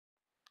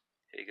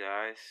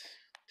guys,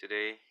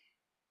 today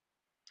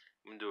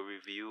I'm gonna do a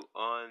review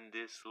on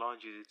this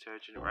laundry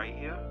detergent right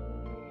here,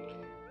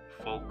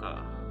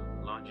 Foca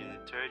laundry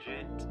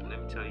detergent.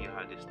 Let me tell you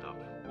how this stuff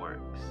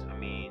works. I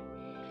mean,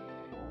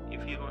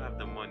 if you don't have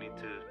the money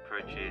to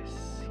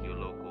purchase your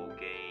local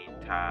Gain,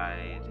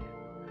 Tide,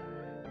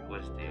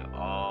 what's there,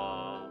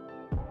 all,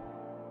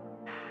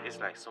 it's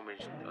like so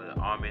much,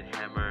 Arm&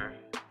 Hammer,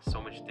 so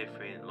much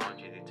different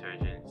laundry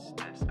detergents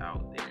that's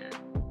out there.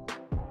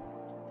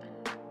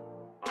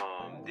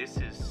 This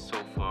is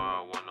so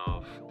far one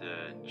of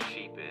the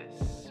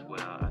cheapest.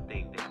 Well, I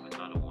think they have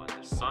another one.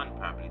 The Sun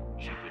probably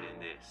cheaper than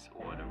this,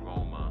 or the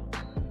Roma.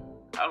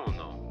 I don't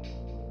know.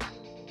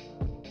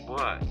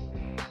 But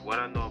what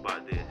I know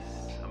about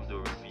this, I'm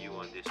doing a review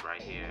on this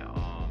right here.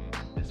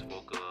 This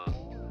Foca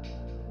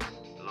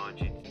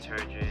laundry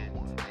detergent,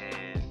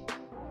 and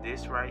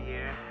this right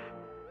here,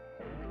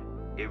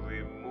 it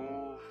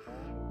removes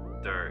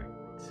dirt.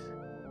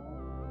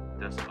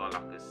 That's all I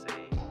could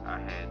say. I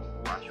had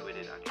washed with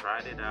it. I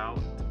tried it out.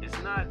 It's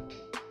not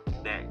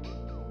that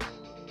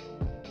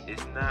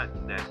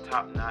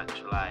top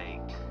notch like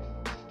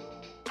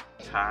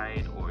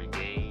Tide or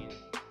Gain.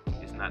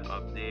 It's not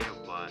up there,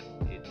 but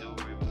it do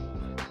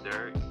remove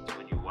dirt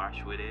when you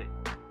wash with it.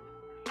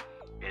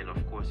 And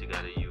of course, you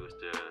gotta use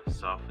the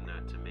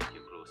softener to make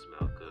your clothes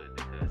smell good.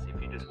 Because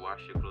if you just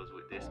wash your clothes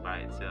with this by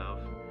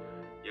itself,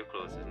 your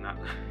clothes is not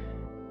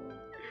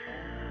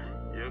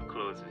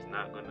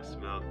gonna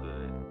smell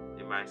good.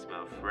 It might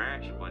smell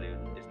fresh, but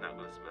it's not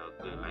gonna smell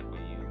good like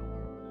when you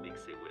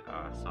mix it with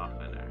a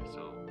softener.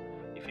 So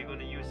if you're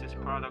gonna use this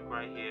product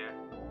right here,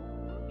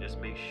 just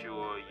make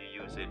sure you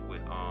use it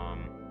with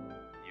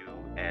you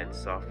add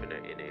softener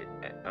in it.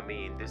 I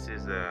mean, this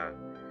is a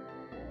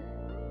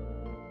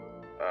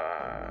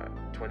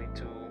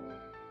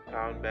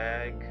 22-pound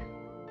bag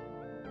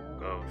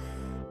of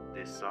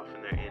this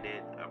softener in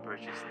it. I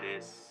purchased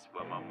this,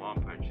 but my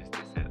mom purchased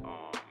this at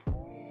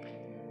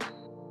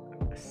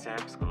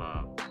Sam's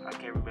Club. I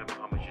can't remember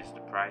how much is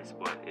the price,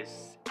 but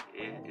it's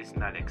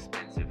not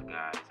expensive,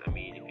 guys. I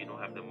mean, if you don't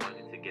have the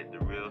money to get the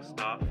real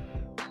stuff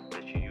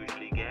that you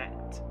usually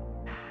get,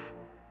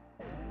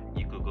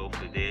 you could go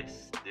for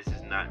this. This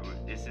is not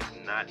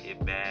a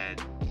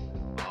bad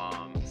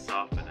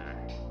softener.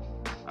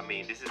 I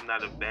mean, this is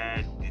not a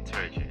bad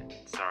detergent.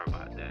 Sorry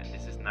about that.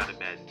 This is not a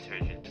bad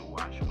detergent to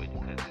wash with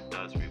because it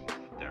does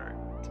remove dirt.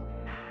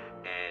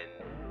 And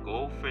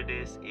go for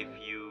this if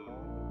you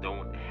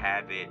don't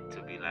have it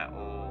to be like,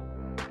 oh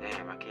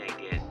damn, I can't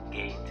get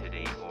Gain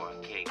today, or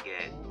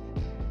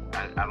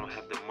I don't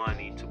have the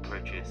money to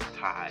purchase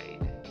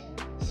Tide.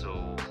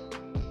 So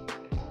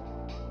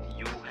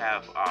you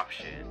have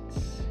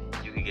options.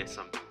 You can get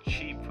something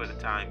cheap for the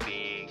time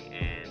being,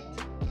 and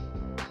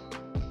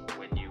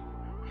when you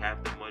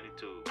have the money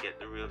to get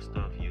the real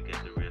stuff, you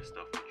get the real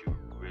stuff that you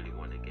really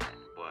want to get.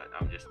 But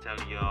I'm just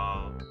telling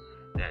y'all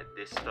that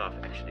this stuff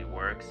actually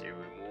works. It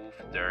removes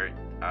dirt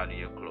out of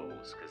your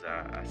clothes, because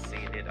I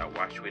seen it, I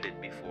washed with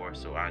it before,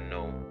 so I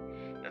know.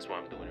 That's why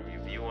I'm doing a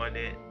review on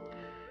it.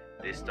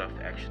 This stuff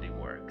actually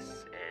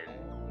works, and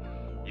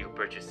you can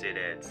purchase it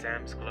at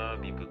Sam's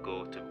Club. You could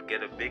go to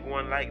get a big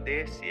one like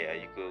this. Yeah,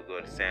 you could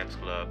go to Sam's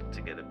Club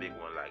to get a big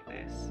one like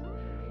this,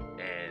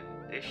 and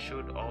they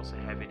should also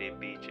have it in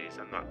BJ's.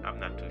 I'm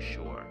not too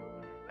sure.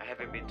 I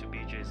haven't been to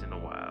BJ's in a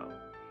while,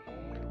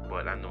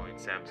 but I know in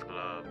Sam's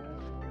Club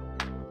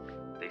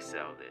they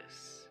sell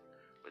this.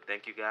 But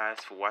thank you guys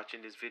for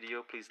watching this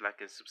video. Please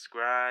like and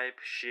subscribe,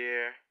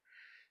 share.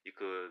 You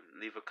could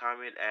leave a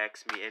comment,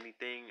 ask me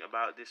anything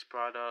about this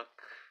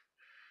product.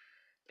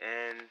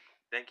 And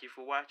thank you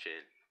for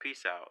watching.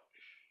 Peace out.